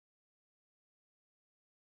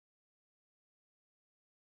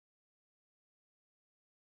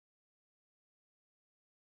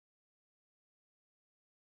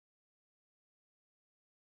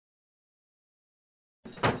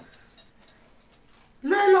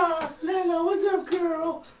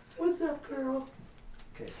girl? What's up, girl?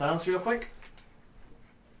 Okay, silence real quick.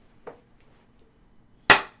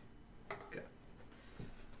 Okay.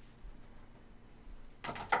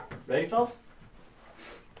 Ready, fellas?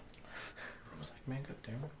 I was like, man, God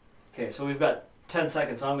damn it. Okay, so we've got 10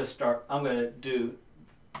 seconds. So I'm gonna do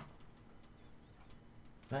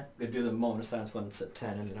the moment of silence when it's at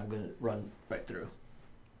 10, and then I'm gonna run right through.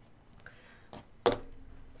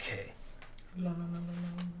 Okay.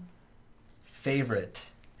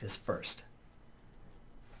 Favorite is first.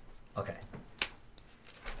 Okay.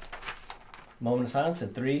 Moment of silence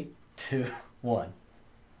in 3, 2, 1.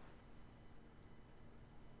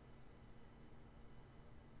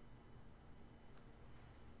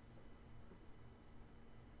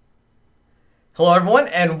 Hello, everyone,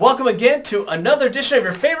 and welcome again to another edition of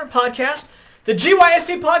your favorite podcast, the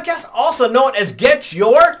GYST Podcast, also known as Get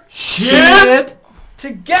Your Shit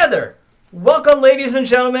Together. Welcome, ladies and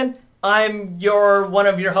gentlemen. I'm one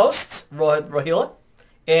of your hosts, Rohila,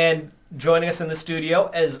 and joining us in the studio,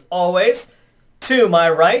 as always, to my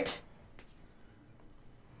right.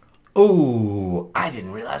 Ooh, I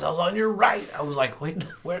didn't realize I was on your right. I was like, wait,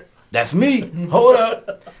 where? That's me. Hold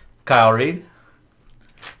up. Kyle Reed.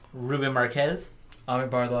 Ruben Marquez. Amit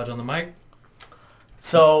Bardolaj on the mic.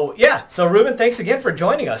 So Ruben, thanks again for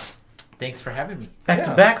joining us. Thanks for having me. Back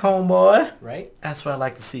to back, homeboy. Right? That's what I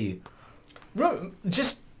like to see you. Ruben,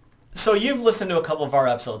 so you've listened to a couple of our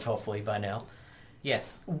episodes, hopefully, by now.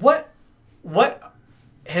 Yes. What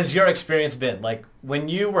has your experience been? Like, when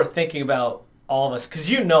you were thinking about all of us, because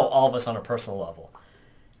you know all of us on a personal level.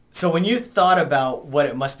 So when you thought about what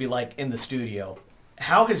it must be like in the studio,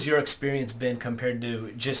 how has your experience been compared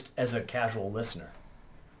to just as a casual listener?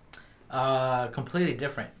 Completely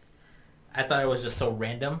different. I thought it was just so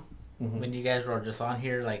random when you guys were just on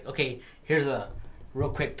here. Like, okay, here's a real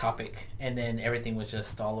quick topic, and then everything was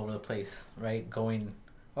just all over the place, right? Going,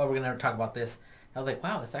 oh, we're gonna talk about this. I was like,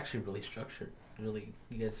 wow, it's actually really structured. Really,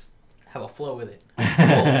 you guys have a flow with it.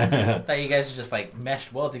 Cool. Thought you guys just like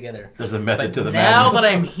meshed well together. There's a method to the now madness.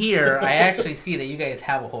 that I'm here, I actually see that you guys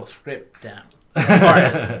have a whole script down. As far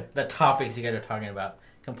as the topics you guys are talking about,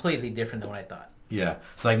 completely different than what I thought. Yeah.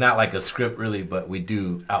 It's like not like a script really, but we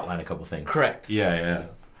do outline a couple things. Correct. Yeah.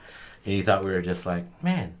 And you thought we were just like,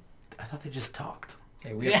 man, I thought they just talked.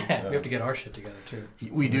 Hey, we have to get our shit together too.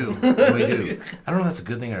 We do. We do. I don't know if that's a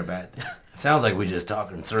good thing or a bad thing. It sounds like we just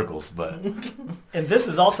talk in circles, but... And this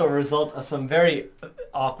is also a result of some very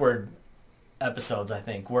awkward episodes, I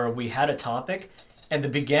think, where we had a topic, and the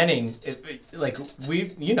beginning,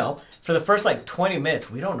 for the first 20 minutes,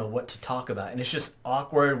 we don't know what to talk about, and it's just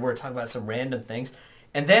awkward. We're talking about some random things,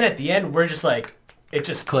 and then at the end, we're just like, it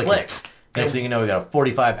just clicks. Next thing you know, we got a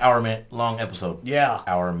 45-hour-minute long episode. Yeah.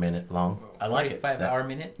 Hour-minute long. I like it. 5-hour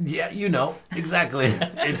minute? Yeah, you know. Exactly.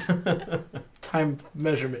 It's time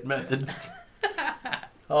measurement method.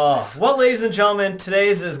 Oh, well, ladies and gentlemen,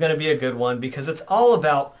 today's is going to be a good one because it's all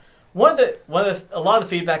about a lot of the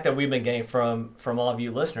feedback that we've been getting from all of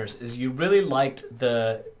you listeners is you really liked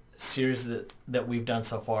the series that we've done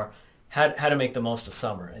so far, how to make the most of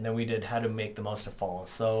summer, and then we did how to make the most of fall.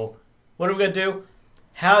 So what are we going to do?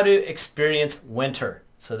 How to experience winter.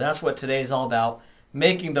 So that's what today is all about,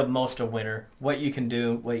 making the most of winter, what you can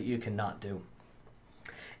do, what you cannot do.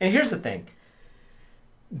 And here's the thing.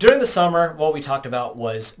 During the summer, what we talked about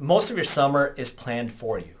was most of your summer is planned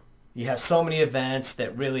for you. You have so many events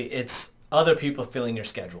that really it's other people filling your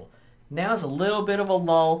schedule. Now's a little bit of a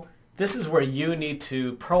lull. This is where you need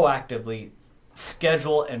to proactively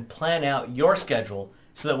schedule and plan out your schedule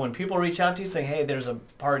so that when people reach out to you saying, hey, there's a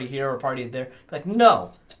party here or a party there, be like,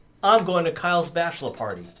 no, I'm going to Kyle's bachelor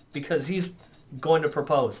party because he's going to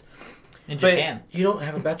propose. In Japan. You don't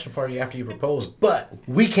have a bachelor party after you propose, but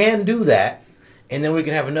we can do that, and then we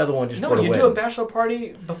can have another one just for the wedding. No, you do a bachelor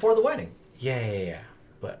party before the wedding. Yeah.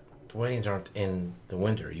 But the weddings aren't in the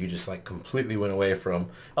winter. You just completely went away from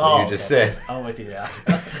what you just said. I'm with you,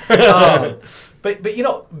 yeah. But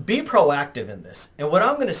be proactive in this. And what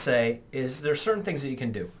I'm going to say is there's certain things that you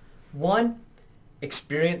can do. One,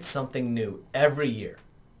 experience something new every year.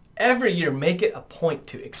 Every year, make it a point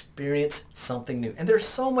to experience something new. And there's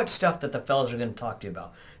so much stuff that the fellas are going to talk to you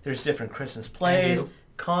about. There's different Christmas plays,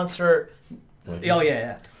 concert. Oh,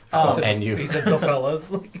 yeah. And you. He said the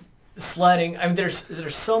fellas. Sledding. I mean,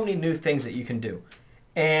 there's so many new things that you can do.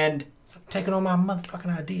 And... Stop taking all my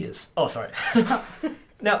motherfucking ideas. Oh, sorry.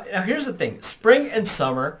 Now, here's the thing. Spring and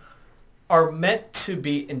summer are meant to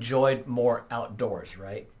be enjoyed more outdoors,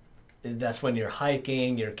 right? That's when you're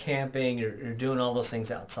hiking, you're camping, you're doing all those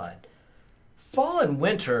things outside. Fall and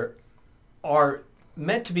winter are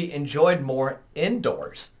meant to be enjoyed more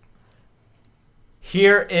indoors.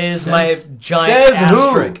 Here is Says- my giant says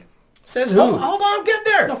asterisk. who? Says who? Hold on, I'm getting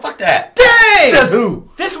there. No, fuck that. Dang! Says who?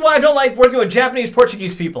 This is why I don't like working with Japanese,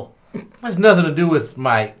 Portuguese people. Has nothing to do with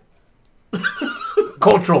my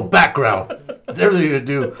cultural background. It's everything to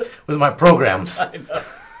do with my programs. I know.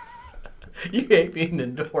 You hate being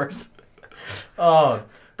indoors.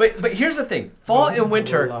 But here's the thing: fall and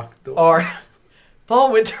winter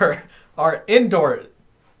are indoor,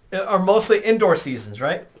 are mostly indoor seasons,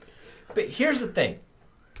 right? But here's the thing: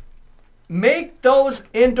 make those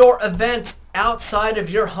indoor events outside of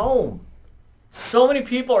your home. So many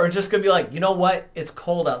people are just going to be like, you know what? It's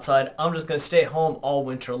cold outside. I'm just going to stay home all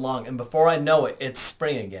winter long. And before I know it, it's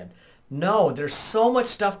spring again. No, there's so much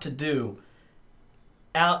stuff to do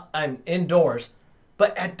out and indoors,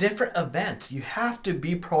 but at different events. You have to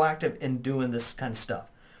be proactive in doing this kind of stuff.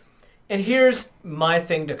 And here's my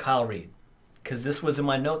thing to Kyle Reed, because this was in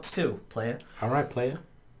my notes too, playa. All right, player.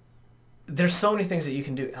 There's so many things that you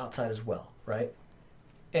can do outside as well, right?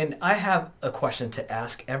 And I have a question to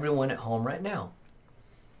ask everyone at home right now.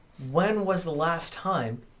 When was the last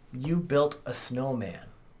time you built a snowman?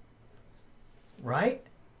 Right?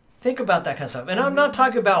 Think about that kind of stuff. And I'm not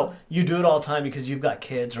talking about you do it all the time because you've got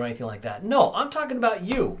kids or anything like that. No, I'm talking about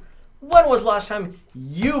you. When was the last time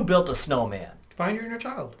you built a snowman? Find your inner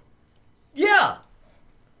child. Yeah.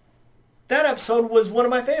 That episode was one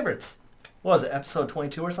of my favorites. What was it, episode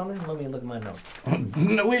 22 or something? Let me look at my notes.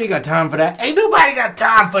 No, we ain't got time for that. Ain't nobody got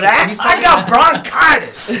time for that. He's I got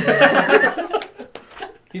bronchitis.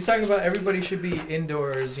 He's talking about everybody should be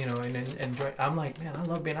indoors, you know, and enjoy. I'm like, man, I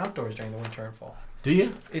love being outdoors during the winter and fall. Do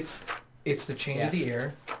you? It's the change of the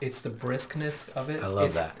air. It's the briskness of it. I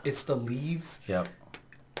love that. It's the leaves. Yep.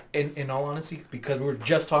 In all honesty, because we were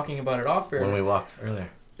just talking about it off air. When we walked earlier.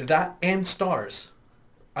 That and stars.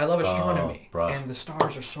 I love astronomy, bruh. and the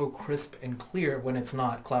stars are so crisp and clear when it's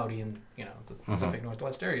not cloudy in the Pacific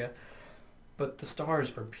Northwest area. But the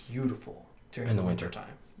stars are beautiful during In the the winter winter.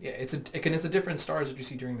 time. Yeah, it's a different stars that you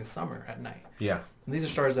see during the summer at night. Yeah. And these are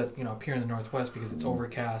stars that appear in the Northwest because it's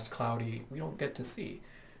overcast, cloudy. We don't get to see.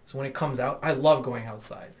 So when it comes out, I love going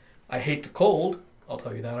outside. I hate the cold. I'll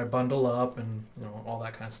tell you that. I bundle up and all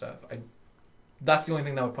that kind of stuff. That's the only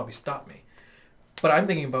thing that would probably stop me. But I'm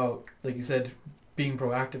thinking about, like you said, being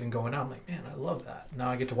proactive and going out. I'm like, man, I love that. Now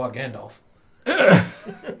I get to walk Gandalf.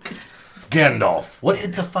 Gandalf. What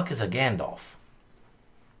the fuck is a Gandalf?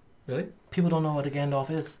 Really? People don't know what a Gandalf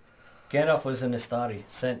is. Gandalf was an Istari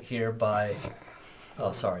sent here by...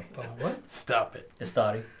 Oh, sorry. What? Stop it.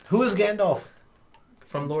 Istari. Who is Gandalf?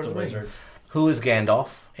 From Lord of the Rings. Wizards. Who is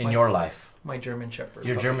Gandalf in My- your life? My German Shepherd.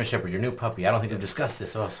 Your puppy. German Shepherd, your new puppy. I don't think we've discussed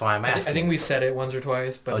this, so I'm asking. I think we said it once or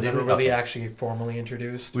twice, but Oh, did never we? really Okay. actually formally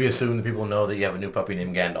introduced. We assume that people know that you have a new puppy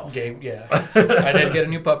named Gandalf. Yeah. I did get a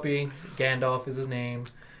new puppy. Gandalf is his name.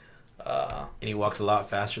 And he walks a lot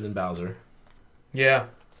faster than Bowser. Yeah,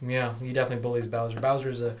 he definitely bullies Bowser.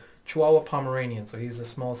 Bowser's a Chihuahua Pomeranian, so he's a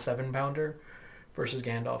small 7-pounder, versus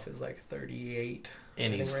Gandalf is like 38.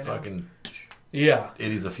 And I he's think right now. fucking... Yeah.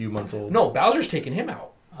 And he's a few months old. No, Bowser's taking him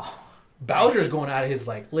out. Bowser's going out of his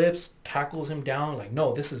lips, tackles him down, like,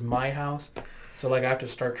 no, this is my house. So like I have to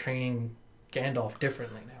start training Gandalf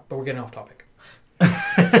differently now. But we're getting off topic.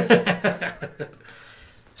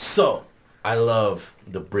 So, I love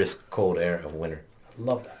the brisk, cold air of winter.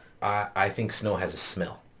 Love that. I think snow has a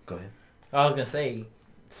smell. Go ahead. I was gonna say,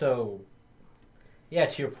 so yeah,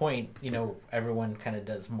 to your point, everyone kind of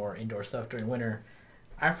does more indoor stuff during winter.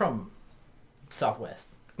 I'm from Southwest,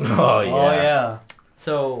 Oh, yeah. Oh, yeah.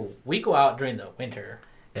 so we go out during the winter.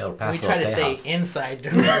 El Paso We try to stay Tejas. inside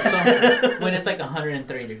during the summer when it's like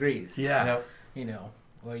 130 degrees. Yeah.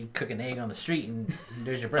 Well, you cook an egg on the street and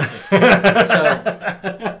there's your breakfast. So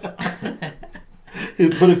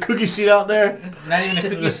Put a cookie sheet out there. not even a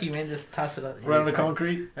cookie sheet, man. Just toss it up. Right on the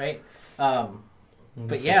concrete. Right?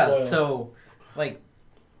 But yeah, so like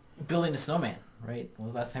building a snowman, right? When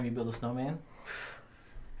was the last time you built a snowman?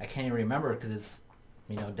 I can't even remember because it's,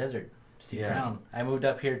 desert. See around. I moved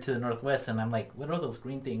up here to the Northwest and I'm like, what are those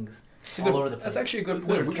green things all over the place? That's actually a good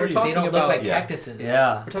They're point. We're trees. talking They don't about look like yeah. cactuses.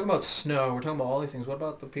 Yeah. we're talking about snow. We're talking about all these things. What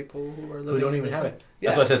about the people who are living Who don't in even the have sun? it.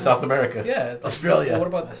 That's why I said South America. Yeah, Australia. What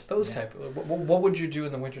about those Yeah. type? What would you do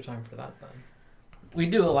in the wintertime for that then? We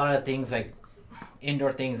do a lot of things like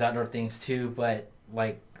indoor things, outdoor things too, but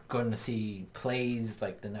like going to see plays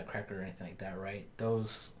like the Nutcracker or anything like that, right?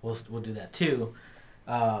 Those we'll do that too.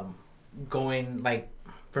 Going like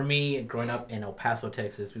for me, growing up in El Paso,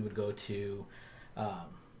 Texas, we would go to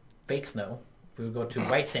fake snow. We would go to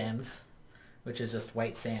White Sands, which is just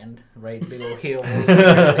white sand, right? Big old hills.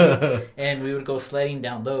 And we would go sledding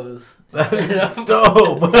down those. Dope.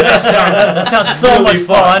 That sounds so much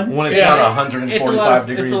fun. When it's not 145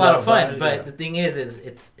 degrees It's a lot of fun, outside, but yeah. the thing is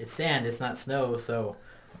it's sand, it's not snow, so,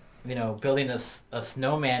 you know, building a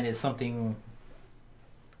snowman is something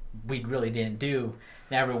we really didn't do.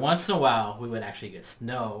 Now, every once in a while, we would actually get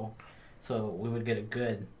snow, so we would get a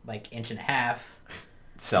good, like, 1.5 inches.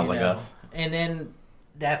 Sounds like us. And then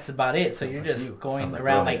that's about it. So Sounds you're like just you. going Sounds like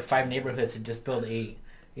around Rohit. like 5 neighborhoods to just build a,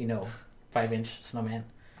 5-inch snowman.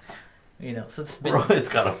 So it's been... Bro, it's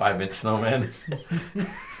got a 5-inch snowman.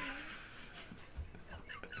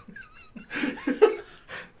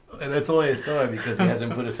 And that's only a snowman because he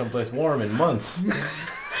hasn't put it someplace warm in months.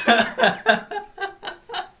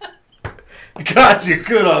 God, you're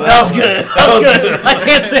good on that. That was good. That was good. I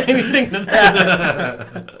can't say anything to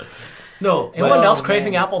that. No. Anyone else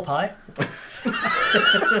craving apple pie?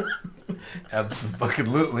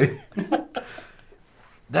 Absolutely.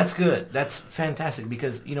 That's good. That's fantastic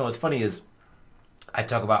because, what's funny is I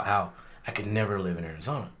talk about how I could never live in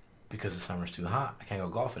Arizona because the summer's too hot. I can't go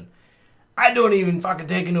golfing. I don't even fucking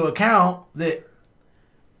take into account that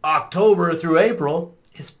October through April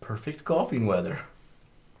is perfect golfing weather.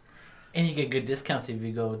 And you get good discounts if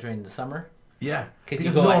you go during the summer. Yeah. 'Cause Because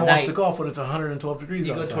you go no at one wants night. to golf when it's 112 degrees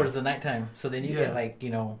You outside. go towards the nighttime. So then you Yeah. get like,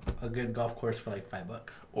 a good golf course for like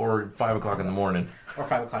 $5. Or 5 o'clock in the morning. Or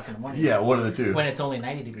 5 o'clock in the morning. Yeah, one of the two. When it's only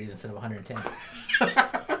 90 degrees instead of 110.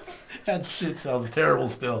 That shit sounds terrible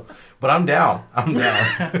still. But I'm down. I'm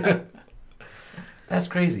down. That's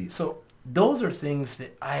crazy. So those are things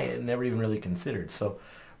that I had never even really considered. So,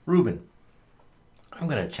 Ruben, I'm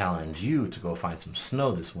going to challenge you to go find some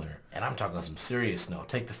snow this winter. And I'm talking some serious snow.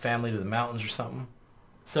 Take the family to the mountains or something.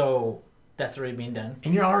 So that's already being done,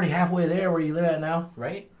 And you're already halfway there where you live at now.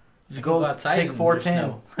 right? You go outside take and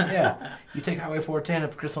 410. there's snow. Yeah. You take Highway 410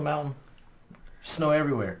 up Crystal Mountain. Snow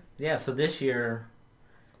everywhere. Yeah, so this year,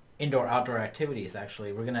 indoor-outdoor activities,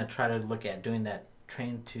 actually. We're going to try to look at doing that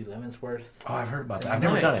train to Leavenworth. Oh, I've heard about that. I've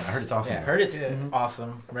never done it. I heard it's awesome. Yeah, I heard it's Yeah.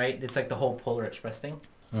 awesome, right? It's like the whole Polar Express thing.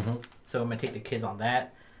 Mm-hmm. So I'm going to take the kids on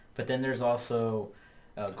that. But then there's also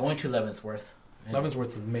going to Leavenworth. And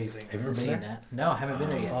Leavenworth's amazing. Have you ever been seeing there? that. No, I haven't been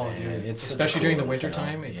there yet. Oh, man, dude. it's such a Especially during the cool winter town.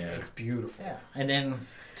 time, it's Yeah. beautiful. Yeah, and then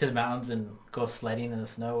to the mountains and go sledding in the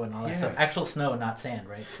snow and all that Yeah. stuff. Actual snow, not sand,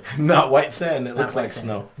 right? So, Not white sand. It Not looks white like sand.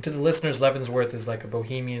 snow. To the listeners, Leavenworth is like a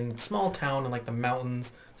bohemian small town in like the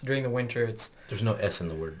mountains. So during the winter, it's There's no S in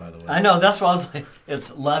the word, by the way. I know. That's why I was like, it's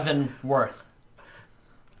Leavenworth.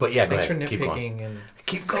 But yeah, go thanks for ahead. Keep going. nitpicking and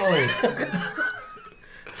Keep going.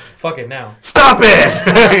 fuck it now. Stop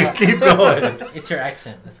it! Keep going. it's your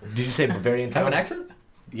accent. That's what. Did you say Bavarian Have town? an accent?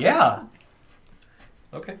 Yeah.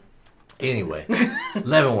 Okay. Anyway,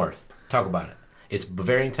 Leavenworth. Talk about it. It's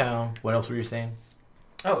Bavarian town. What else were you saying?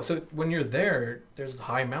 Oh, so when you're there, there's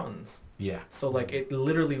high mountains. Yeah. So like it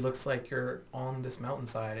literally looks like you're on this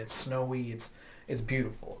mountainside. It's snowy. It's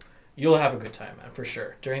beautiful. You'll have a good time, man, for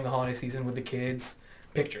sure. During the holiday season with the kids,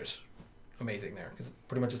 pictures, amazing there because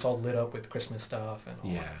pretty much it's all lit up with Christmas stuff and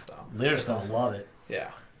all Yeah. that stuff. Leaders gonna love it.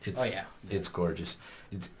 Yeah. It's, Oh, yeah. It's gorgeous.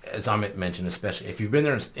 It's, as Amit mentioned, especially if you've been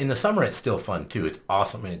there in the summer, it's still fun too. It's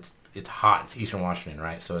awesome and it's hot. It's Eastern Washington,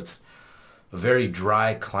 right? So it's a very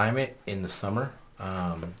dry climate in the summer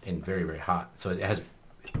and very, very hot. So it has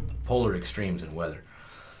polar extremes in weather.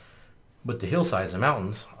 But the hillsides and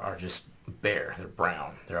mountains are just bare. They're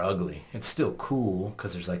brown. They're ugly. It's still cool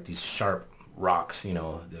because there's like these sharp rocks,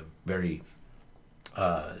 the very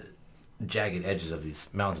jagged edges of these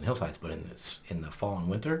mountains and hillsides. But in the fall and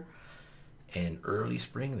winter and early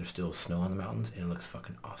spring, there's still snow on the mountains, and it looks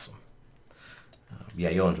fucking awesome. Yeah,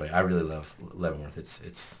 you'll enjoy it. I really love Leavenworth. It's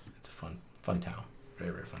a fun town.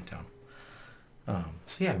 Very, very fun town.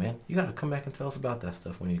 So yeah, man, you gotta come back and tell us about that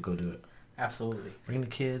stuff when you go do it. Absolutely. Bring the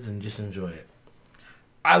kids and just enjoy it.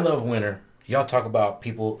 I love winter. Y'all talk about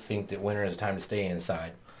people think that winter is a time to stay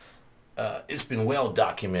inside. It's been well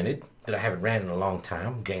documented that I haven't ran in a long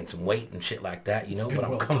time, gained some weight and shit like that, been but I'm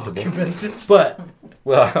well comfortable. documented. But,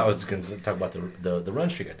 well, I was going to talk about the run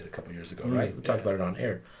streak I did a couple years ago, right? We talked about it on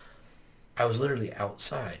air. I was literally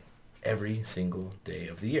outside every single day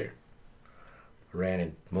of the year. Ran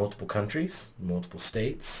in multiple countries, multiple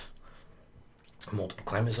states, multiple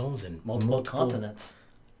climate zones, and Multiple continents.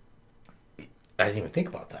 I didn't even think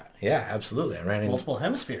about that. Yeah, absolutely. I ran Multiple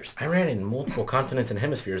hemispheres. in multiple continents and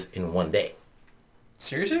hemispheres in one day.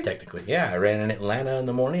 Seriously? Technically, yeah. I ran in Atlanta in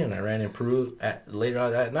the morning, and I ran in Peru later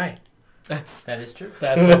on that night. That is true.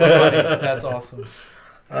 That's so funny. That's awesome.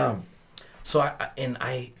 So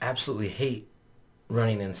I absolutely hate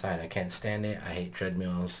running inside. I can't stand it. I hate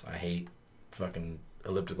treadmills. I hate fucking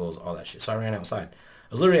ellipticals, all that shit. So I ran outside.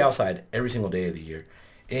 I was literally outside every single day of the year.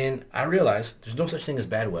 And I realized there's no such thing as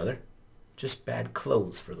bad weather, just bad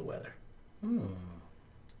clothes for the weather.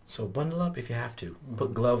 So bundle up if you have to.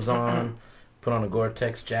 Put gloves on, put on a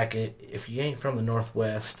Gore-Tex jacket. If you ain't from the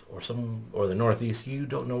Northwest or the Northeast, you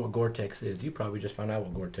don't know what Gore-Tex is. You probably just found out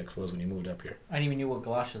what Gore-Tex was when you moved up here. I didn't even know what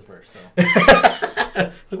galoshes were, so.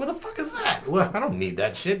 Like, what the fuck is that? Well, I don't need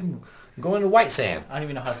that shit. I'm going to white sand. I don't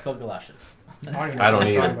even know how to spell galoshes. I don't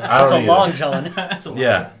either. That's a long John. That's a long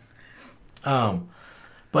Yeah. time.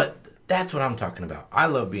 But that's what I'm talking about. I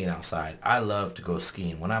love being outside. I love to go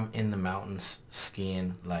skiing. When I'm in the mountains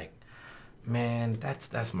skiing, like, man,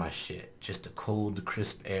 that's my shit. Just the cold,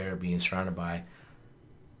 crisp air, being surrounded by...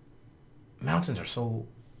 Mountains are so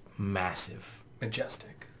massive,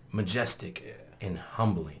 Majestic. and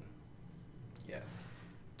humbling. Yes.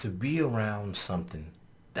 To be around something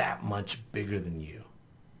that much bigger than you,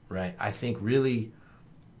 right? I think really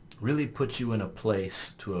puts you in a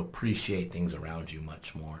place to appreciate things around you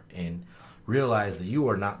much more and realize that you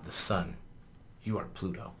are not the sun. You are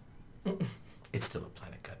Pluto. It's still a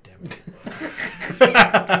planet, goddammit.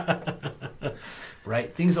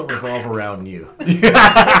 Right? Things don't revolve around you.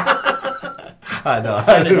 I know.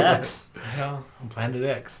 Planet X. Yeah. I'm Planet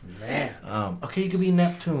X. Man. Okay, you could be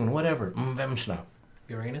Neptune, whatever. Vemschnap.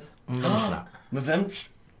 Uranus? Vemschnap. Mavim,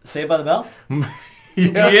 Saved by the Bell?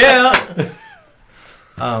 Yeah.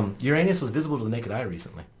 Uranus was visible to the naked eye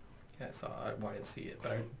recently. Yeah, I saw it. Well, I didn't see it,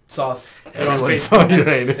 but I saw it on Everyone Facebook. saw I think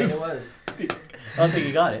it Uranus. was. I don't think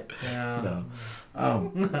you got it. Yeah. No.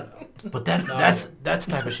 But that's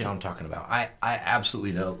the type of shit I'm talking about. I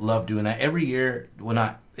absolutely love doing that. Every year,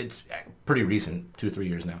 it's pretty recent, 2 or 3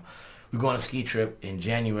 years now, we go on a ski trip in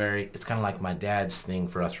January. It's kind of like my dad's thing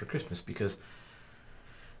for us for Christmas because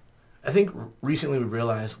I think recently we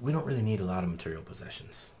realized we don't really need a lot of material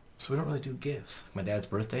possessions. So we don't really do gifts. My dad's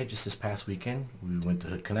birthday, just this past weekend, we went to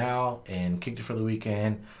Hood Canal and kicked it for the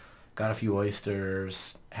weekend, got a few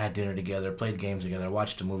oysters, had dinner together, played games together,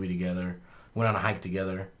 watched a movie together, went on a hike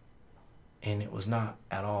together, and it was not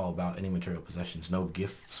at all about any material possessions. No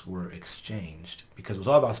gifts were exchanged because it was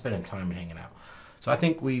all about spending time and hanging out. So I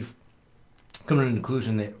think we've come to the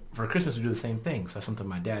conclusion that for Christmas we do the same thing. So that's something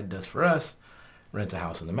my dad does for us, rents a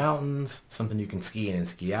house in the mountains, something you can ski in and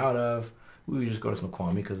ski out of. We would just go to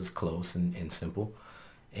Snoqualmie because it's close and simple.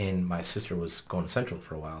 And my sister was going to Central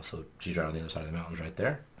for a while, so she's right on the other side of the mountains right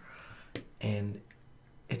there. And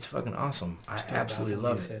it's fucking awesome. I absolutely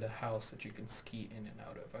love You it. said a house that you can ski in and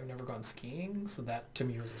out of. I've never gone skiing, so that to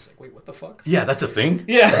me was just like, wait, what the fuck? Yeah, that's a thing.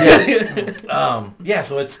 Yeah. Yeah,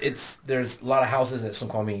 so it's there's a lot of houses at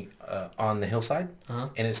Snoqualmie on the hillside, Uh-huh.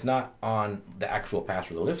 and it's not on the actual path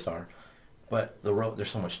where the lifts are, but the road. There's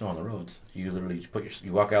so much snow on the roads. You literally just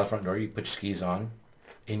you walk out the front door, you put your skis on,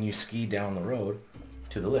 and you ski down the road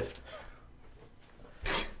to the lift.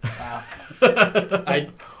 Wow.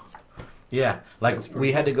 Yeah, like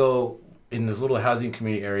we had to go in this little housing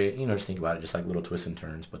community area. You know, just think about it, just like little twists and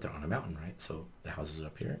turns, but they're on a mountain, right? So the houses are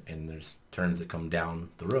up here, and there's turns that come down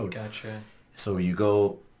the road. Gotcha. So you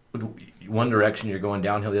go one direction, you're going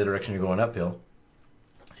downhill. The other direction, you're going uphill.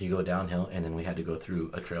 You go downhill, and then we had to go through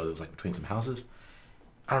a trail that was like between some houses.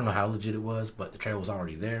 I don't know how legit it was, but the trail was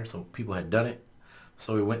already there, so people had done it.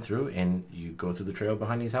 So we went through, and you go through the trail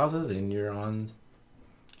behind these houses, and you're on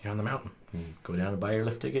the mountain. And go down and buy your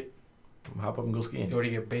lift ticket, hop up and go skiing. You already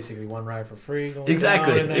get basically one ride for free. Going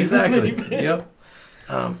Exactly, down and then- exactly. Yep.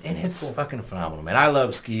 And it's fucking phenomenal, man. I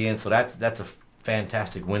love skiing, so that's a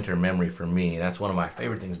fantastic winter memory for me. That's one of my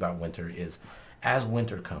favorite things about winter is, as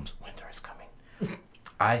winter comes, winter is coming.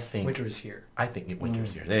 I think Winter is here. I think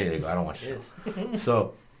winter's here. There you go. I don't want you It to.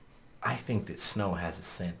 So, I think that snow has a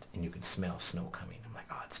scent, and you can smell snow coming. I'm like,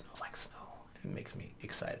 oh, it smells like snow. It makes me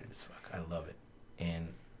excited as fuck. I love it,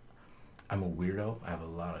 and I'm a weirdo. I have a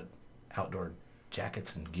lot of outdoor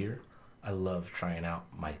jackets and gear. I love trying out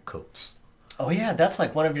my coats. Oh yeah, that's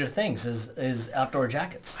like one of your things is outdoor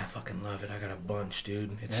jackets. I fucking love it. I got a bunch,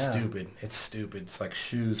 dude. It's Yeah. stupid. It's stupid. It's like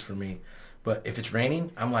shoes for me. But if it's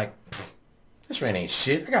raining, I'm like, this rain ain't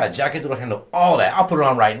shit. I got a jacket that'll handle all that. I'll put it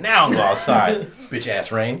on right now and go outside. Bitch ass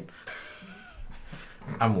rain.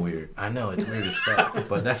 I'm weird. I know, it's weird as fuck.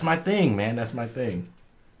 But that's my thing, man. That's my thing.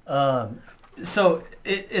 So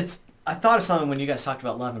it's I thought of something when you guys talked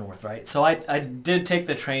about Leavenworth, right? So I did take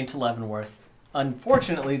the train to Leavenworth.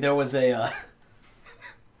 Unfortunately, there was a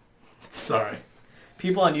Sorry.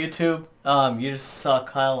 people on YouTube. You just saw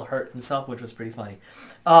Kyle hurt himself, which was pretty funny.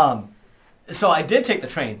 So I did take the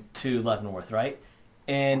train to Leavenworth, right?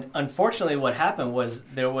 And unfortunately, what happened was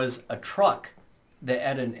there was a truck that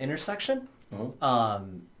at an intersection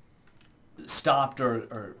stopped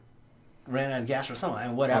or ran out of gas or something,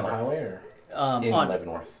 and On whatever. the highway or in On,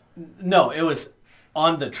 Leavenworth? no, it was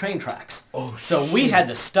on the train tracks. Oh, so we had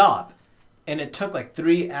to stop, and it took like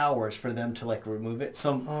 3 hours for them to like remove it.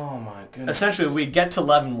 So Oh my goodness. essentially, we get to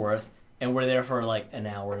Leavenworth, and we're there for like an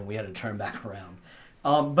hour, and we had to turn back around.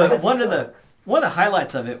 But That one of sucks. the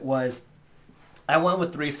highlights of it was I went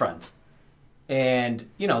with 3 friends, and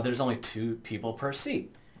there's only 2 people per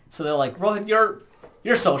seat. So they're like, Rohit,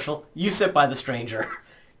 you're social. You sit by the stranger.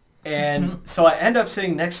 And so I end up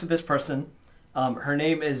sitting next to this person. Her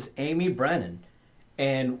name is Amy Brennan.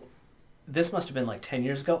 And this must have been like 10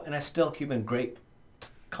 years ago, and I still keep in great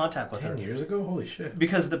contact with her. 10 years ago? Holy shit.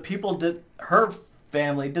 Because the people her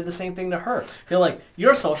family did the same thing to her. They're like,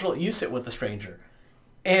 you're social, you sit with the stranger.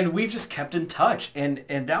 And we've just kept in touch. And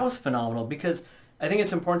that was phenomenal, because I think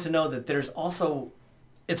it's important to know that there's also,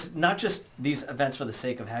 it's not just these events for the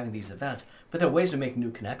sake of having these events, but there are ways to make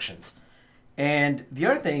new connections. And the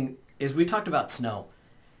other thing is, we talked about snow.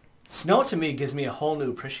 Snow to me gives me a whole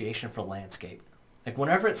new appreciation for landscape. Like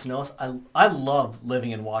whenever it snows, I love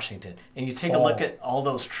living in Washington. And you take a look at all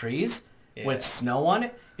those trees with snow on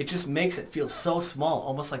it, it just makes it feel so small,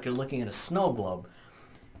 almost like you're looking at a snow globe.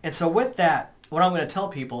 And so with that, what I'm going to tell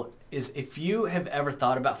people is, if you have ever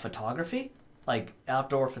thought about photography, like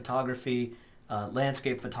outdoor photography,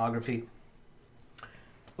 landscape photography,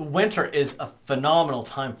 winter is a phenomenal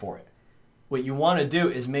time for it. What you want to do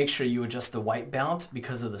is make sure you adjust the white balance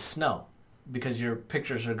because of the snow, because your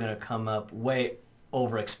pictures are going to come up way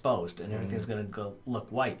overexposed and everything's going to look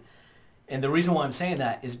white. And the reason why I'm saying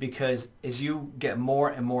that is because as you get more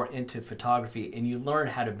and more into photography and you learn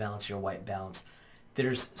how to balance your white balance,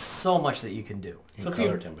 there's so much that you can do. In So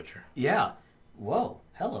color temperature. Yeah. Whoa.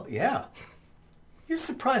 Hello. Yeah. You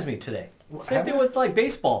surprised me today. Same have thing I? with like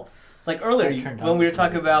baseball. Like earlier I turned when on we were the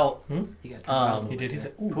talking about You got turned on. He did. He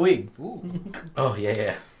said, "Ooh." Puig. Oh,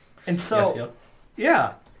 yeah. And so, Yes, yep.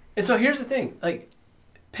 yeah. And so here's the thing. Like,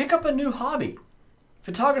 pick up a new hobby.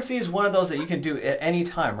 Photography is one of those that you can do at any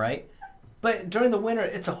time, right? But during the winter,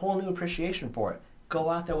 it's a whole new appreciation for it. Go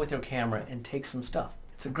out there with your camera and take some stuff.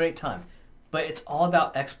 It's a great time. But it's all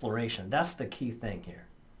about exploration. That's the key thing here.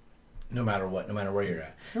 No matter what, no matter where you're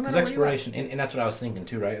at. No Because matter where you're at. exploration, and that's what I was thinking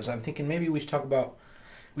too, right? I'm thinking maybe we should talk about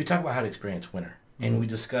how to experience winter. And we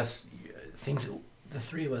discuss things that the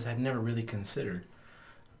 3 of us had never really considered.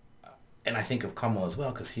 And I think of Kamal as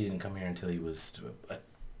well, because he didn't come here until he was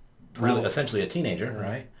really essentially a teenager,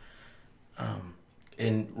 right?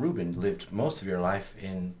 And Ruben lived most of your life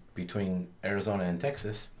in between Arizona and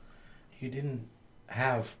Texas. You didn't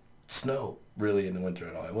have snow really in the winter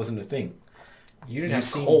at all. It wasn't a thing. You didn't have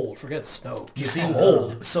seen- cold. Forget snow. You Just seem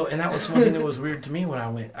cold. old. So, and that was one thing that was weird to me when I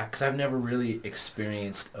went, because I've never really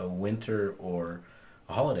experienced a winter or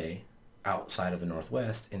a holiday outside of the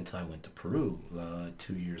Northwest until I went to Peru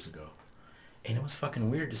 2 years ago. And it was fucking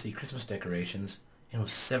weird to see Christmas decorations, and it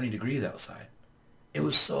was 70 degrees outside. It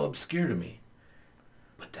was so obscure to me.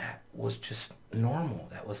 But that was just normal.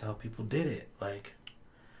 That was how people did it. Like,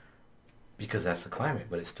 because that's the climate,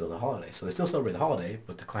 but it's still the holiday. So they still celebrate the holiday,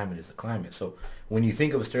 but the climate is the climate. So when you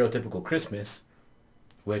think of a stereotypical Christmas,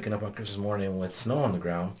 waking up on Christmas morning with snow on the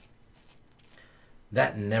ground,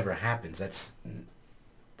 that never happens.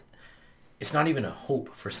 It's not even a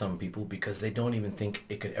hope for some people, because they don't even think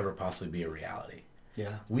it could ever possibly be a reality.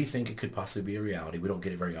 Yeah. We think it could possibly be a reality. We don't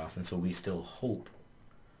get it very often, so we still hope.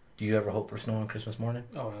 Do you ever hope for snow on Christmas morning?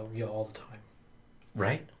 Oh, yeah, all the time.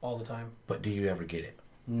 Right? All the time. But do you ever get it?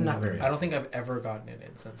 Not very I often. don't think I've ever gotten it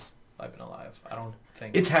in since I've been alive. I don't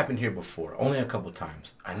think. It's happened here before, only a couple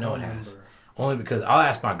times. I know it has. remember. Only because I'll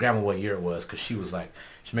ask my grandma what year it was, because she was like,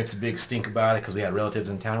 she makes a big stink about it because we had relatives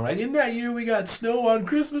in town. We're like, in that year we got snow on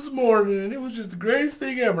Christmas morning, and it was just the greatest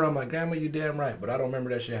thing ever. I'm like, Grandma, you damn right, but I don't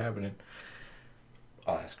remember that shit happening.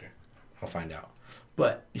 I'll ask her. I'll find out.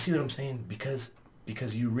 But you see what I'm saying? Because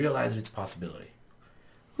you realize that it's a possibility.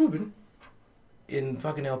 Ruben, in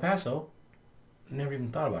fucking El Paso, never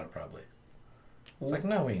even thought about it probably. It's like,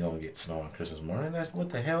 no, we ain't gonna get snow on Christmas morning. That's what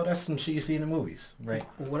the hell? That's some shit you see in the movies. Right.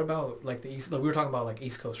 What about like the East? Like we were talking about like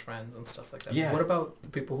East Coast friends and stuff like that. Yeah. What about the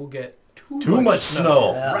people who get Too much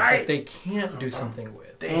snow, Yeah. right? that they can't do something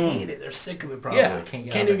with? They hate it. They're sick of it probably. Yeah. Can't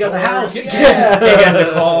get Can't out even of get out the the car. house. Yeah. Yeah. They get in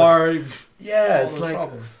the car, Yeah, All it's those like,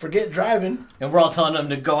 problems. forget driving. and we're all telling them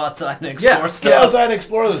to go outside and explore Yeah, stuff. get outside and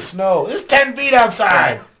explore the snow. It's 10 feet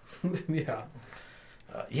outside. Yeah.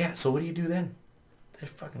 Yeah, so what do you do then? They're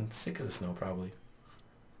fucking sick of the snow probably.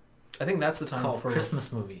 I think that's the time Called for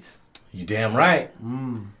Christmas movies. You damn right.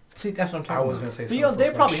 See, that's what I'm I talking was about. gonna say. But something they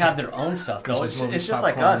for probably fresh. have their own stuff though. Christmas movies, It's just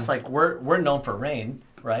like popcorn. us. Like we're known for rain,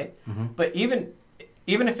 right? But even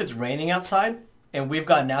if it's raining outside and we've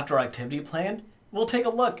got an outdoor activity planned, we'll take a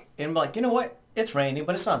look and be like, you know what? It's raining,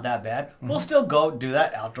 but it's not that bad. We'll still go do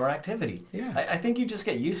that outdoor activity. Yeah. I think you just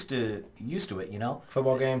get used to it, you know?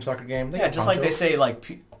 Football game, soccer game. Yeah, just like they say,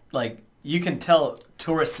 like you can tell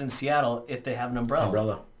tourists in Seattle if they have an umbrella.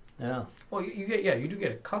 Umbrella. Yeah. Well, you do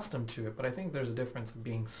get accustomed to it, but I think there's a difference of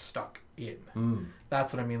being stuck in.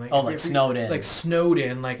 That's what I mean. Like, Oh, like snowed in. Like snowed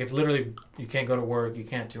in, like if literally you can't go to work, you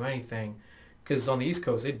can't do anything. Because on the East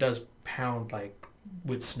Coast, it does pound like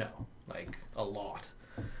with snow, like a lot.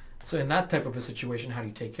 So in that type of a situation, how do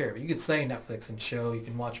you take care of it? You could say Netflix and chill, you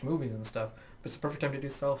can watch movies and stuff, but it's the perfect time to do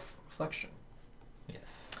self-reflection.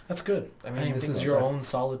 Yes. That's good. I mean, this is your own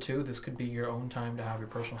solitude. This could be your own time to have your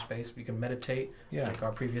personal space. You can meditate, like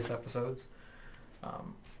our previous episodes. I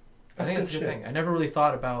think it's a good thing. I never really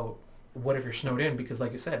thought about what if you're snowed in because,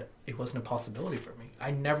 like you said, it wasn't a possibility for me.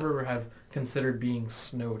 I never have considered being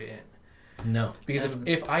snowed in. No. Because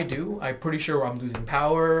if I do, I'm pretty sure I'm losing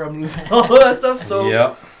power. I'm losing all that stuff.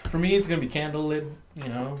 So for me, it's going to be candlelit, you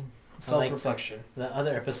know, self-reflection. Like the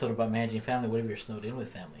other episode about managing family, what if you're snowed in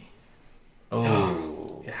with family?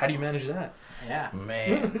 Oh. How do you manage that? Yeah.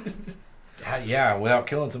 Man. Without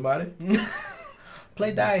killing somebody.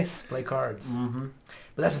 Play dice. Play cards. Mm-hmm.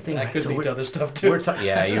 But that's the thing. That could lead to other stuff, too.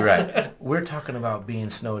 You're right. We're talking about being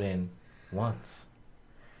snowed in once.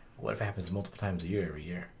 What if it happens multiple times a year, every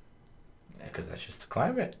year? Because that's just the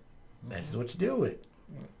climate. That's just what you deal with.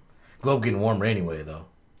 Globe getting warmer anyway, though.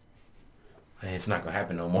 And it's not going to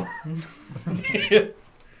happen no more.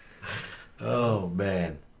 Oh,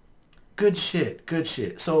 man. Good shit. Good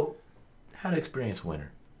shit. So, how to experience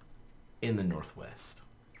winter in the Northwest?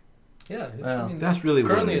 Yeah. That's really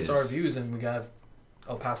what currently it it's is. our views, and we got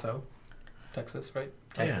El Paso, Texas, right?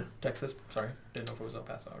 Yeah. Texas. Sorry, didn't know if it was El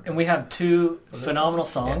Paso. And we have two phenomenal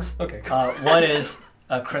songs. Yeah. Okay. One is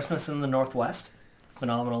Christmas in the Northwest.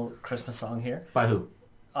 Phenomenal Christmas song here. By who?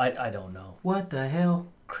 I don't know. What the hell?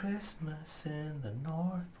 Christmas in the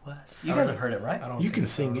Northwest. You guys have heard it, right? I don't You think can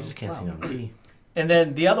so. sing. You just can't sing on key. And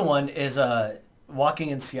then the other one is Walking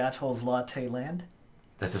in Seattle's Latte Land.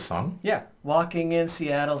 That's a song? Yeah. Walking in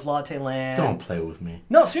Seattle's Latte Land. Don't play with me.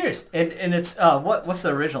 No, serious. And it's what's the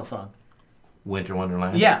original song? Winter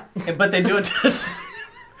Wonderland? Yeah. But they do it to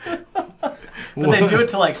But they do it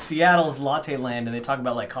to like Seattle's Latte Land, and they talk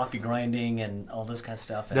about like coffee grinding and all this kind of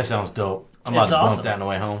stuff. And That sounds dope. I'm about to bump that on the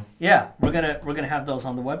way home. yeah, we're gonna have those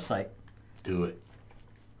on the website. Do it.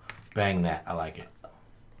 Bang that. I like it.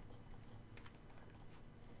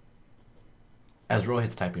 As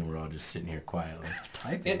Rohit's typing, we're all just sitting here quietly.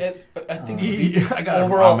 Typing. I think I got a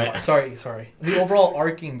overall. comment. Sorry. The overall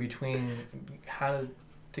arcing between how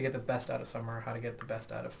to get the best out of summer, how to get the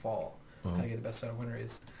best out of fall, how to get the best out of winter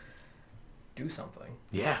is do something.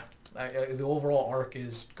 Yeah. The overall arc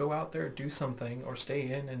is go out there, do something, or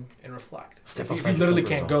stay in and reflect. Step If outside you your literally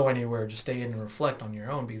comfort can't zone. go anywhere, just stay in and reflect on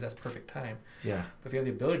your own because that's perfect time. Yeah. But if you have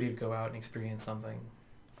the ability to go out and experience something,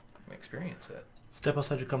 experience it. Step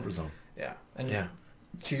outside your comfort zone. Yeah. And Yeah.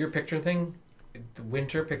 to your picture thing, the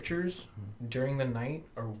winter pictures during the night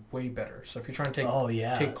are way better. So if you're trying to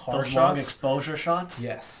take car those shots, long exposure shots.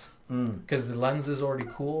 yes. Because the lens is already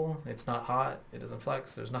cool. It's not hot. It doesn't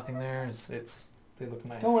flex. There's nothing there. It's they look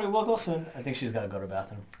nice. Don't worry, we'll go soon. I think she's got to go to the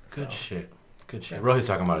bathroom. Good shit. Good shit. Rohit's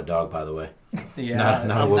talking about a dog, by the way. Yeah,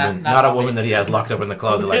 Not a woman. Not a woman that he has locked up in the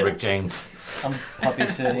closet like Rick James. I'm puppy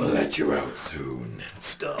sitting. let you out soon.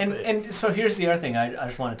 Stop it. And so here's the other thing I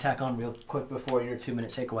just want to tack on real quick before your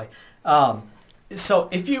 2-minute takeaway. So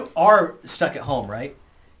if you are stuck at home, right,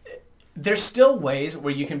 there's still ways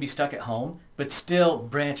where you can be stuck at home, but still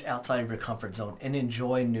branch outside of your comfort zone and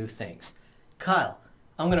enjoy new things. Kyle,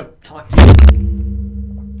 I'm going to talk to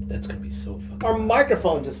you. That's going to be so fucking... Our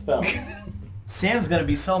microphone just fell. Sam's going to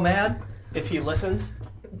be so mad if he listens.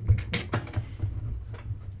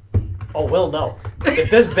 Oh, Will, no.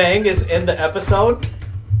 If this bang is in the episode,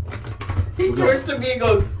 he turns to me and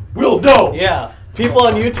goes, Will, no! yeah. People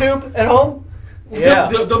on YouTube at home?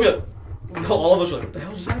 Yeah. They'll be like, all of us are like, what the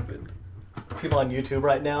hell just happened? People on YouTube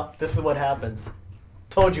right now, this is what happens.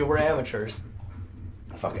 Told you, we're amateurs.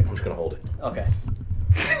 Fuck it. I'm just going to hold it. Okay.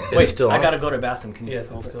 Wait, Wait, still I on? got to go to the bathroom. Can you Yes,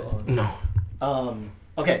 hold it's it? still on. No.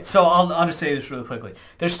 Okay, so I'll just say this really quickly.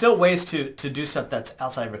 There's still ways to do stuff that's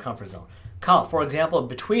outside of your comfort zone. Kyle, for example,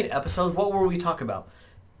 between episodes, what were we talking about?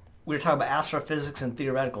 We were talking about astrophysics and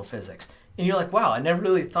theoretical physics. And you're like, wow, I never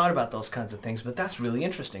really thought about those kinds of things, but that's really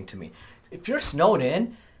interesting to me. If you're snowed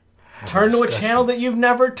in, turn to a channel that you've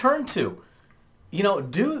never turned to. You know,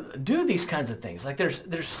 do these kinds of things. Like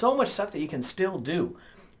there's so much stuff that you can still do.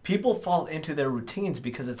 People fall into their routines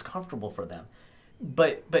because it's comfortable for them.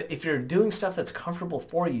 But if you're doing stuff that's comfortable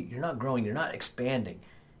for you, you're not growing, you're not expanding.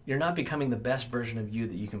 you're not becoming the best version of you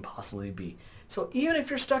that you can possibly be. So even if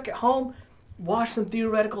you're stuck at home, watch some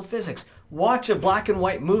theoretical physics. Watch a black and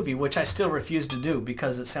white movie, which I still refuse to do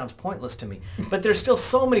because it sounds pointless to me. But there's still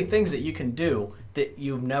so many things that you can do that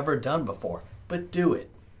you've never done before. But do it.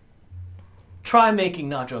 Try making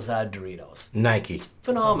nachos out of Doritos. Nike.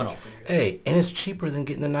 Phenomenal. Hey, and it's cheaper than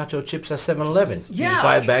getting the nacho chips at 7-Eleven. Yeah. You just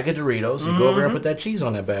buy a bag of Doritos and go over there and put that cheese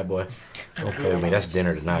on that bad boy. Don't play with me. That's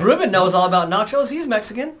dinner tonight. Ruben knows all about nachos. He's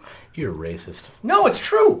Mexican. You're racist. No, it's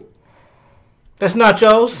true. That's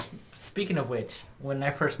nachos. Speaking of which, when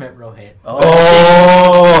I first met Rohit,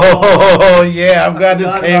 Oh, yeah. I'm glad this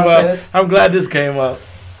Forgot came about up. this. I'm glad this came up.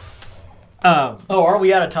 Oh, are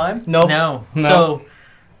we out of time? Nope. no. No. So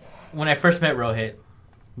when I first met Rohit,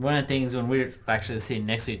 one of the things when we were actually sitting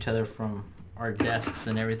next to each other from our desks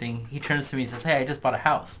and everything, he turns to me and says, "Hey, I just bought a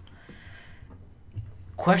house.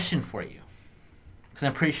 Question for you, because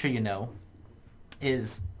I'm pretty sure you know,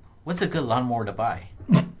 is what's a good lawnmower to buy?"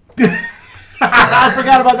 I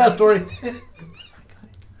forgot about that story.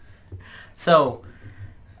 So,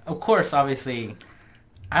 of course, obviously,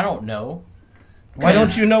 I don't know. Why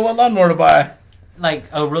don't you know what lawnmower to buy? Like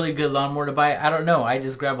a really good lawnmower to buy? I don't know. I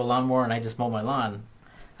just grab a lawnmower and I just mow my lawn.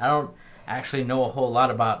 I don't actually know a whole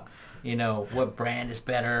lot about, what brand is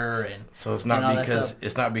better and So it's and all not that because stuff.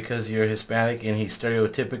 it's not because you're Hispanic and he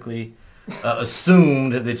stereotypically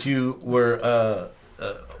assumed that you were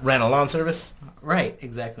ran a lawn service. Right,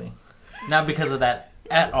 exactly. Not because of that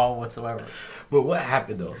at all whatsoever. But what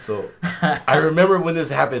happened though? So I remember when this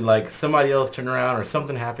happened, like somebody else turned around or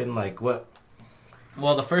something happened. Like what?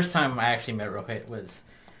 Well, the first time I actually met Rohit was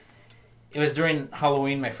during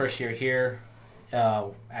Halloween, my first year here.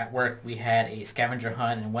 At work, we had a scavenger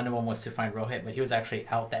hunt, and one of them was to find Rohit, but he was actually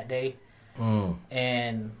out that day.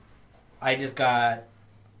 And I just got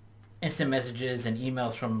instant messages and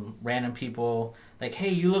emails from random people like, "Hey,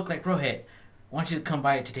 you look like Rohit. I want you to come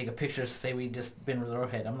by to take a picture, say we just been with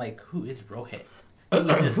Rohit." I'm like, "Who is Rohit? Who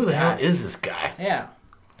the hell is this guy? Yeah."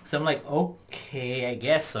 So I'm like, okay, I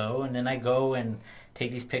guess so. And then I go and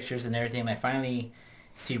take these pictures and everything. And I finally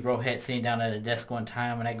see Rohit sitting down at a desk one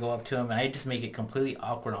time, and I go up to him, and I just make it completely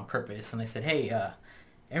awkward on purpose. And I said, "Hey,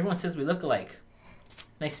 everyone says we look alike.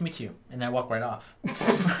 Nice to meet you." And I walk right off.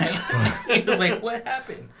 Right? He was like, "What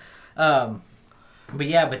happened?" But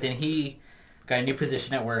then he got a new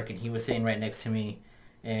position at work, and he was sitting right next to me,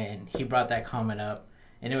 and he brought that comment up,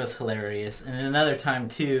 and it was hilarious. And then another time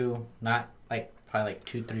too, not like probably like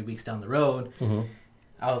 2-3 weeks down the road,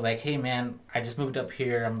 I was like, "Hey man, I just moved up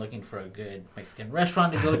here. I'm looking for a good Mexican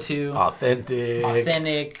restaurant to go to.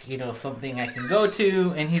 Authentic, something I can go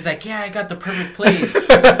to." And he's like, "Yeah, I got the perfect place."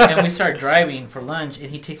 And we start driving for lunch,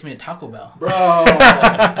 and he takes me to Taco Bell.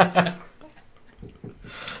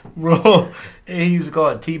 Bro, he used to call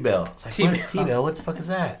it T-Bell. It's like, T-Bell. what? T-Bell? What the fuck is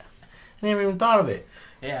that? I never even thought of it.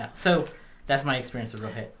 Yeah, so that's my experience with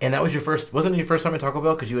Rohit. And that was wasn't it your first time at Taco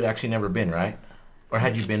Bell? Because you had actually never been, right? Or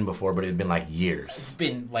had you been before, but it had been like years? It's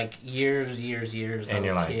been like years. And I was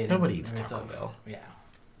you're a like, kid nobody and eats everything, Taco so- Bell. Yeah.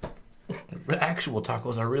 The actual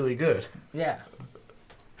tacos are really good. Yeah.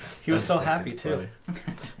 He was so That's happy fucking too. funny.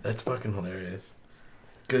 That's fucking hilarious.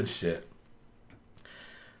 Good shit.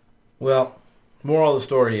 Well, moral of the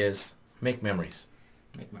story is make memories.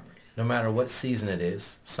 Make memories. No matter what season it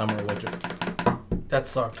is, summer, winter. That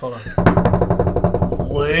sucked. Hold on.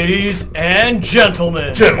 Ladies and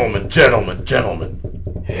gentlemen. Gentlemen.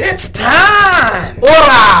 It's time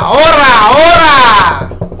Ora!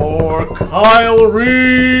 for Kyle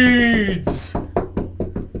Reed's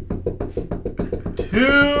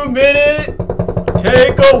 2-minute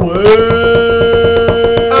takeaway.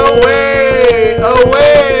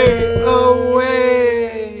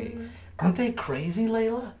 Away! Aren't they crazy,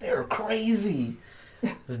 Layla? They're crazy.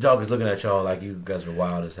 This dog is looking at y'all like you guys are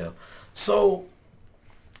wild as hell. So,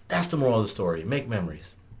 that's the moral of the story. Make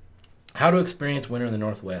memories. How to experience winter in the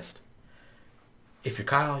Northwest. If you're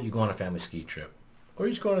Kyle, you go on a family ski trip. Or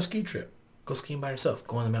you just go on a ski trip. Go skiing by yourself.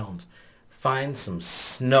 Go in the mountains. Find some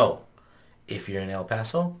snow. If you're in El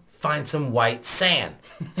Paso, find some white sand.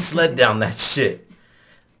 Sled down that shit.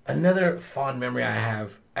 Another fond memory I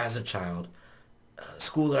have as a child,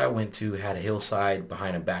 school that I went to had a hillside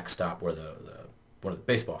behind a backstop where the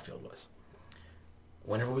baseball field was.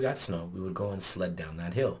 Whenever we got snow, we would go and sled down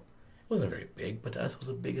that hill. It wasn't very big, but to us it was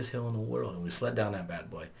the biggest hill in the world, and we sled down that bad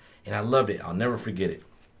boy. And I loved it. I'll never forget it.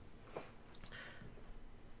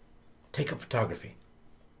 Take up photography.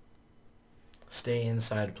 Stay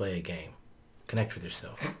inside to play a game. Connect with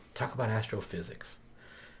yourself. Talk about astrophysics.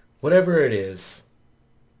 Whatever it is,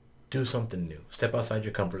 do something new. Step outside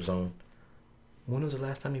your comfort zone. When was the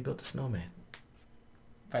last time you built a snowman?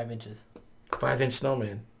 5 inches. 5-inch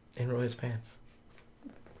snowman. and roll his pants.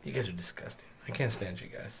 You guys are disgusting. I can't stand you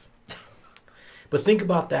guys. But think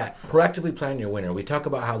about that. Proactively plan your winter. We talk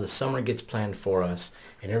about how the summer gets planned for us,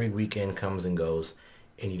 and every weekend comes and goes,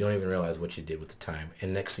 and you don't even realize what you did with the time.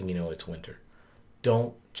 And next thing you know, it's winter.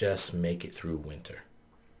 Don't just make it through winter.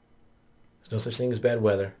 There's no such thing as bad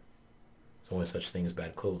weather. There's only such thing as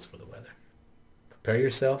bad clothes for the weather. Prepare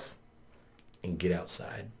yourself and get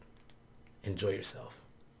outside. Enjoy yourself.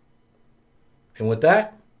 And with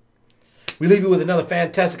that, we leave you with another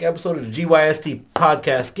fantastic episode of the GYST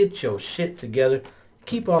Podcast. Get your shit together.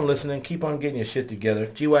 Keep on listening. Keep on getting your shit together.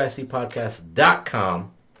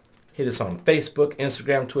 GYSTpodcast.com. Hit us on Facebook,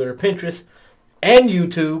 Instagram, Twitter, Pinterest, and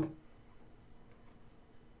YouTube.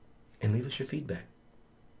 And leave us your feedback.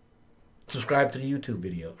 Subscribe to the YouTube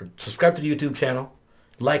video. Or subscribe to the YouTube channel.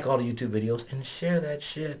 Like all the YouTube videos. And share that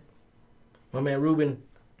shit. My man Ruben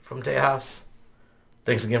from Tejas.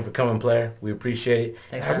 Thanks again for coming, player. We appreciate it.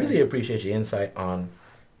 Thanks I really appreciate your insight on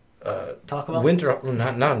Taco Bell? winter.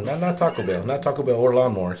 Not Taco Bell. Not Taco Bell or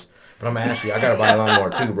lawnmowers. But I'm going to ask you, I got to buy a lawnmower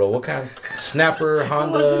too, bro. What kind? Snapper,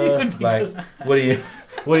 Honda? Like, what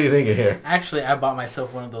are you thinking here? Actually, I bought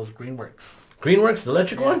myself one of those Greenworks. Greenworks, the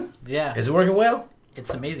electric one? Yeah. Is it working well?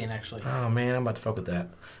 It's amazing, actually. Oh, man, I'm about to fuck with that.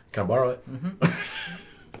 Can I borrow it?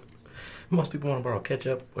 Mm-hmm. Most people want to borrow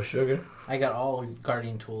ketchup or sugar. I got all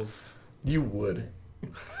gardening tools. You would.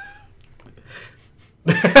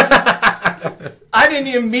 I didn't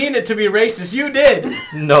even mean it to be racist. You did.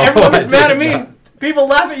 No. Everyone was I mad did at me. not. People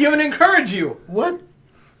laugh at you and encourage you. What?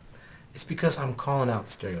 It's because I'm calling out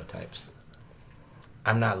stereotypes.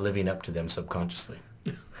 I'm not living up to them subconsciously.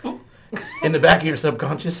 In the back of your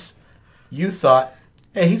subconscious, you thought,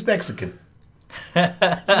 hey, he's Mexican. He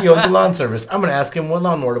owns a lawn service. I'm going to ask him what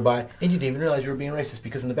lawnmower to buy. And you didn't even realize you were being racist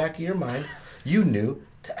because in the back of your mind, you knew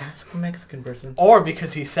to ask a Mexican person. Or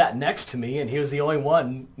because he sat next to me and he was the only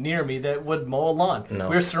one near me that would mow a lawn. No.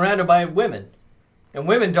 We're surrounded by women. And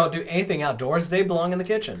women don't do anything outdoors. They belong in the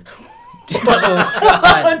kitchen.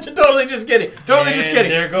 Totally just kidding. Totally just And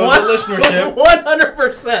kidding. there goes the listenership.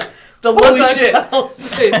 100%. The Holy look shit.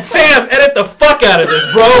 shit. Sam, edit the fuck out of this,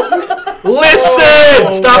 bro. Listen.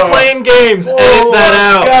 Whoa, Stop whoa. playing games. Edit that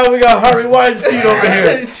out. God, we got Harvey Weinstein over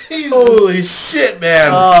here. Holy shit, man.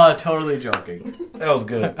 Oh, totally joking. That was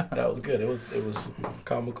good. That was good. It was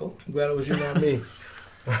comical. I'm glad it was you, not me.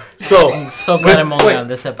 So, So glad I'm only on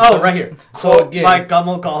this episode. Oh, right here. So again, Mike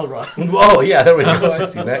Gummel-Galra. oh yeah, there we go. I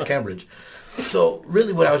see that, Cambridge. So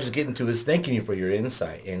really, what I was just getting to is thanking you for your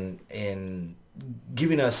insight and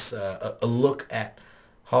giving us a look at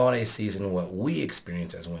holiday season, what we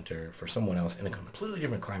experience as winter for someone else in a completely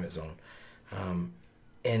different climate zone.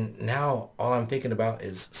 And now all I'm thinking about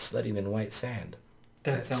is sledding in white sand.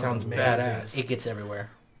 That sounds amazing. badass. It gets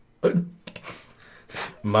everywhere.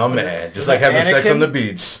 My man, just like having sex on the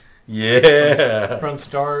beach. Yeah. From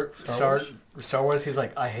Star Wars, he's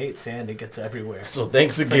like, I hate sand. It gets everywhere. So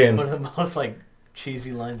thanks It's again. like one of the most like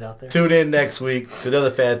cheesy lines out there. Tune in next week to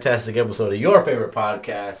another fantastic episode of your favorite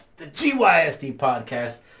podcast, the GYST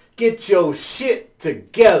Podcast. Get your shit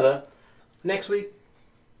together. Next week,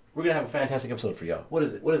 we're going to have a fantastic episode for y'all. What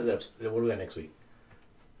is it? What is it? What do we got next week?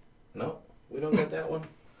 No? We don't got that one?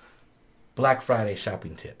 Black Friday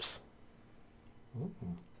shopping tips.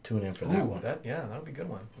 Tune in for that Ooh, one. that would be a good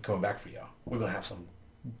one. We're coming back for y'all. We're going to have some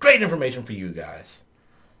great information for you guys.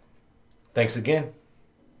 Thanks again.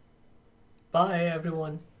 Bye,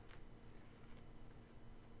 everyone.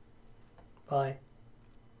 Bye.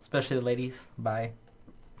 Especially the ladies. Bye.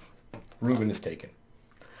 Ruben is taken.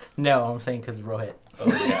 No, I'm saying because Rohit.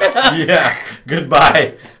 Oh, yeah. Yeah.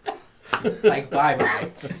 Goodbye. Like,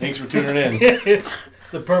 bye-bye. Thanks for tuning in. It's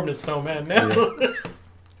a permanent snowman now. Yeah.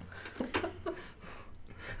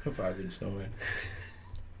 5-inch snowman.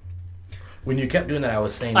 When you kept doing that, I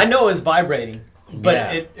was saying... I know it was vibrating, but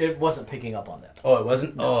Yeah. it wasn't picking up on that. Oh, it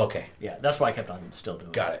wasn't? Oh, okay. Yeah, that's why I kept on still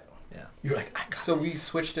doing Got it. Yeah. You're like, I got So we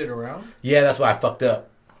switched it around? Yeah, that's why I fucked up.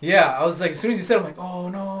 Yeah, I was like, as soon as you said it, I'm like, oh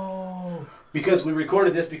no. Because we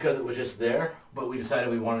recorded this because it was just there, but we decided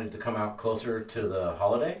we wanted it to come out closer to the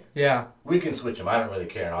holiday. Yeah. We can switch them. I don't really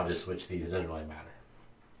care, and I'll just switch these. It doesn't really matter.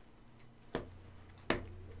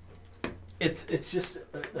 It's just a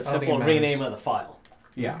think it simple matters. rename of the file.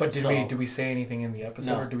 Yeah. But So- did we say anything in the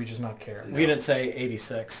episode, No. or do we just not care? We didn't say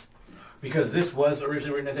 86. Because this was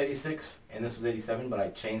originally written as 86, and this was 87, but I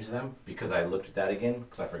changed them because I looked at that again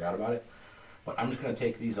because I forgot about it. But I'm just going to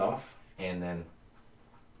take these off, and then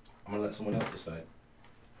I'm going to let someone else decide.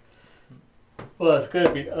 Well, it's going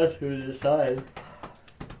to be us who decide.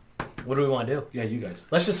 What do we want to do? Yeah, you guys.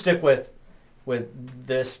 Let's just stick with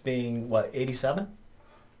this being, what, 87?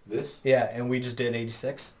 This? Yeah, and we just did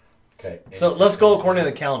 86. Okay. So let's go according to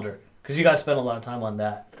the calendar, because you guys spent a lot of time on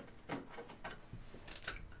that.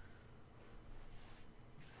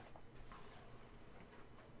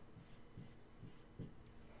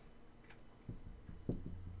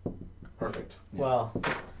 Perfect. Well,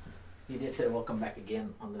 You did say welcome back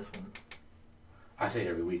again on this one. I say it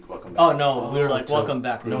every week. Welcome back. oh no, we were like, to- welcome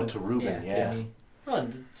back. No, Ruben. to Ruben. Yeah. me. Oh,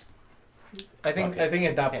 I think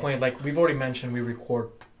at that point, like we've already mentioned, we record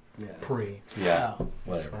Yeah. pre. Yeah. Oh,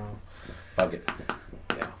 Whatever. So, Fuck it.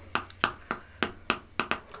 yeah.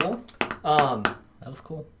 cool. That was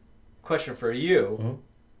cool. Question for you. Mhm.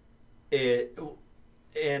 It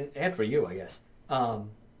and for you, I guess.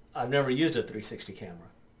 I've never used a 360 camera.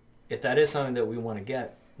 If that is something that we want to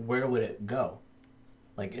get, where would it go?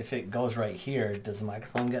 Like if it goes right here, does the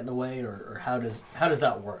microphone get in the way, or how does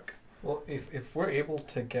that work? Well, if we're able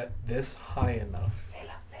to get this high enough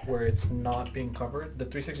where it's not being covered, the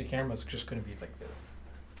 360 camera is just going to be like this.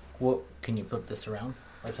 Well, can you flip this around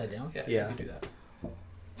upside down? Yeah, Yeah. you can do that.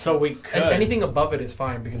 So we could. And anything above it is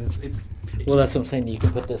fine because it's. Well, that's what I'm saying. You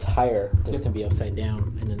can put this higher. This can be upside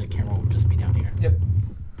down, and then the camera will just be down here. Yep.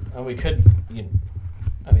 And we could.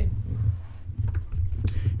 I mean,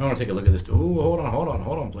 You want to take a look at this? Ooh, hold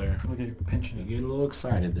on, player. Look at you pinching You it. get a little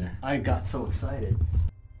excited there. I got so excited.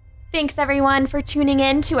 Thanks everyone for tuning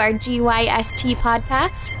in to our GYST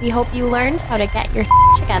podcast. We hope you learned how to get your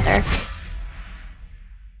together.